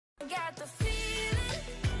got the feeling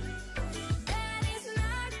that it's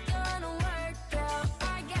not gonna work out.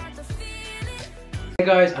 I got the feeling. Hey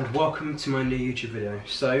guys, and welcome to my new YouTube video.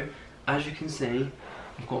 So, as you can see,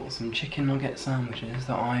 I've got some chicken nugget sandwiches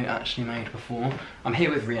that I actually made before. I'm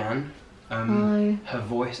here with Rianne. Hi. Her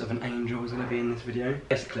voice of an angel is going to be in this video.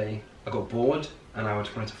 Basically, I got bored and I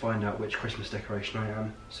just wanted to find out which Christmas decoration I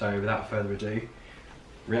am. So without further ado,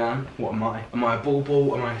 Rianne, what am I? Am I a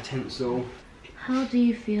bauble? Am I a tinsel? How do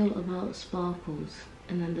you feel about sparkles?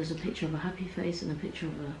 And then there's a picture of a happy face and a picture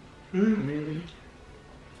of a really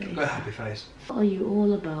face. Got a happy face. What are you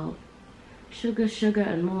all about? Sugar, sugar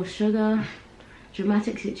and more sugar.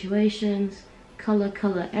 Dramatic situations. Colour,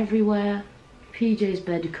 colour everywhere. PJ's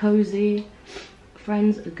bed cozy.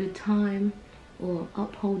 Friends a good time. Or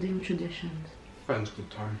upholding traditions. Friends, good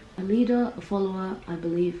time. A leader, a follower, I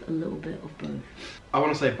believe a little bit of both. I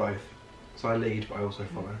want to say both. So I lead, but I also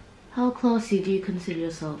follow. How classy do you consider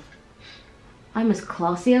yourself? I'm as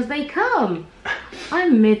classy as they come.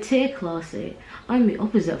 I'm mid-tier classy. I'm the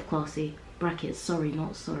opposite of classy. Brackets, sorry,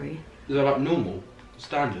 not sorry. Is that like normal?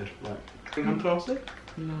 Standard? Like, think I'm classy?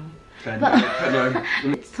 No. Okay, But no.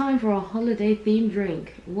 it's time for a holiday themed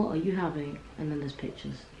drink. What are you having? And then there's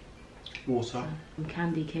pictures. Water. Some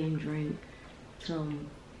candy cane drink. Some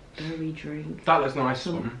berry drink. That looks nice.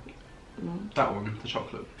 Some- One. What? That one, the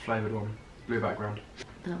chocolate flavoured one. Blue background.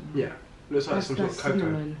 That one. Yeah. Looks like That's, some sort of that's cocoa.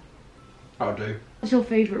 cinnamon. That'll do. What's your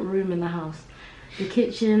favourite room in the house? The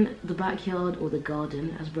kitchen, the backyard, or the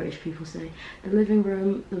garden, as British people say. The living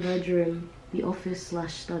room, the bedroom, the office /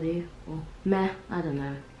 study, or meh, I don't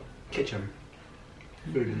know. Kitchen.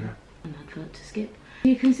 Food in there. An advert to skip. Do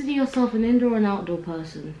you consider yourself an indoor or an outdoor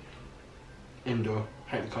person? Indoor.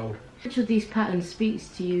 Hate the cold. Which of these patterns speaks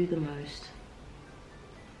to you the most?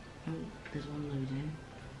 Oh, there's one loading.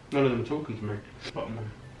 None of them are talking to me. Bottom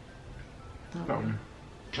one. That That one. one.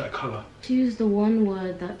 That colour. Choose the one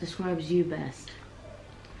word that describes you best.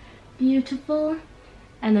 Beautiful,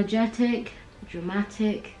 energetic,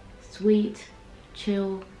 dramatic, sweet,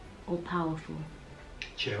 chill, or powerful.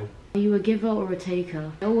 Chill. Are you a giver or a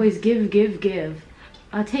taker? I always give, give, give.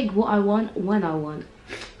 I take what I want when I want.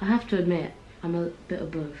 I have to admit, I'm a bit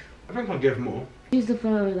of both. I think I'll give more. Choose the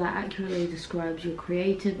photo that accurately describes your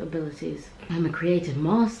creative abilities. I'm a creative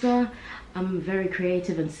master. I'm very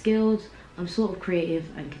creative and skilled. I'm sort of creative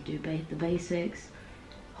and can do the basics.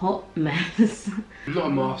 Hot mess. I'm not a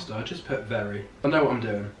master, I just put very. I know what I'm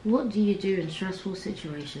doing. What do you do in stressful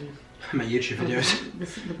situations? I make YouTube videos.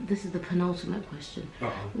 This is the penultimate question. Uh-oh.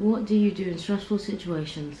 What do you do in stressful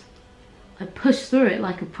situations? I push through it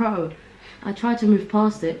like a pro. I try to move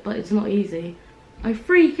past it, but it's not easy. I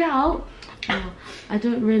freak out. I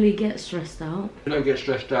don't really get stressed out. You don't get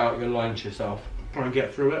stressed out, you're lying to yourself. Try and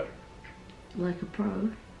get through it. Like a pro.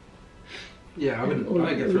 Yeah, I Or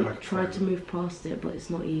don't get through it like a try pro. to move past it, but it's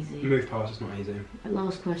not easy. Move past, it's not easy.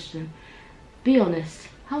 Last question. Be honest.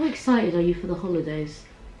 How excited are you for the holidays?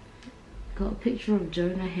 Got a picture of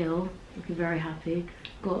Jonah Hill, looking very happy.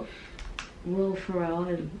 Got Will Ferrell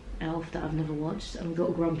and Elf that I've never watched, and we've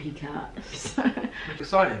got Grumpy Cat. So, I'm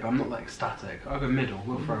excited, but I'm not like ecstatic. I'll go middle,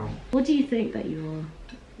 Will Ferrell. what do you think that you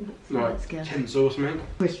are? Let's Like, guess. tinsel or something.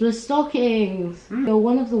 Christmas stockings! You're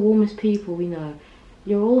one of the warmest people we know.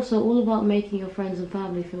 You're also all about making your friends and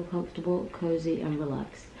family feel comfortable, cozy and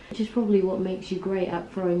relaxed, which is probably what makes you great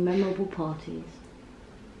at throwing memorable parties.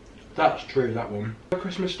 That's true, that one. A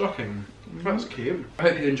Christmas stocking. That's cute. I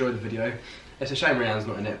hope you enjoyed the video. It's a shame Rianne's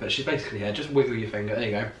not in it, but she's basically here. Just wiggle your finger. There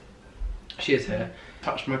you go. She is here.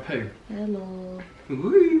 Touch my poo. Hello.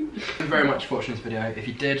 Woo! Thank you very much for watching this video. If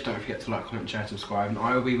you did, don't forget to like, comment, share, subscribe, and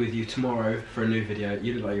I will be with you tomorrow for a new video.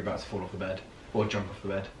 You look like you're about to fall off the bed. Or jump off the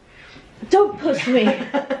bed. Don't push me!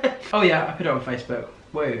 Oh yeah, I put it on Facebook.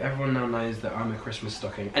 Woo, everyone now knows that I'm a Christmas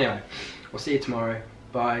stocking. Anyway, we'll see you tomorrow.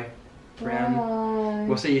 Bye. Rianne. Bye.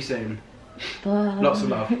 We'll see you soon. Bye. Lots of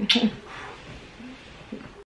love.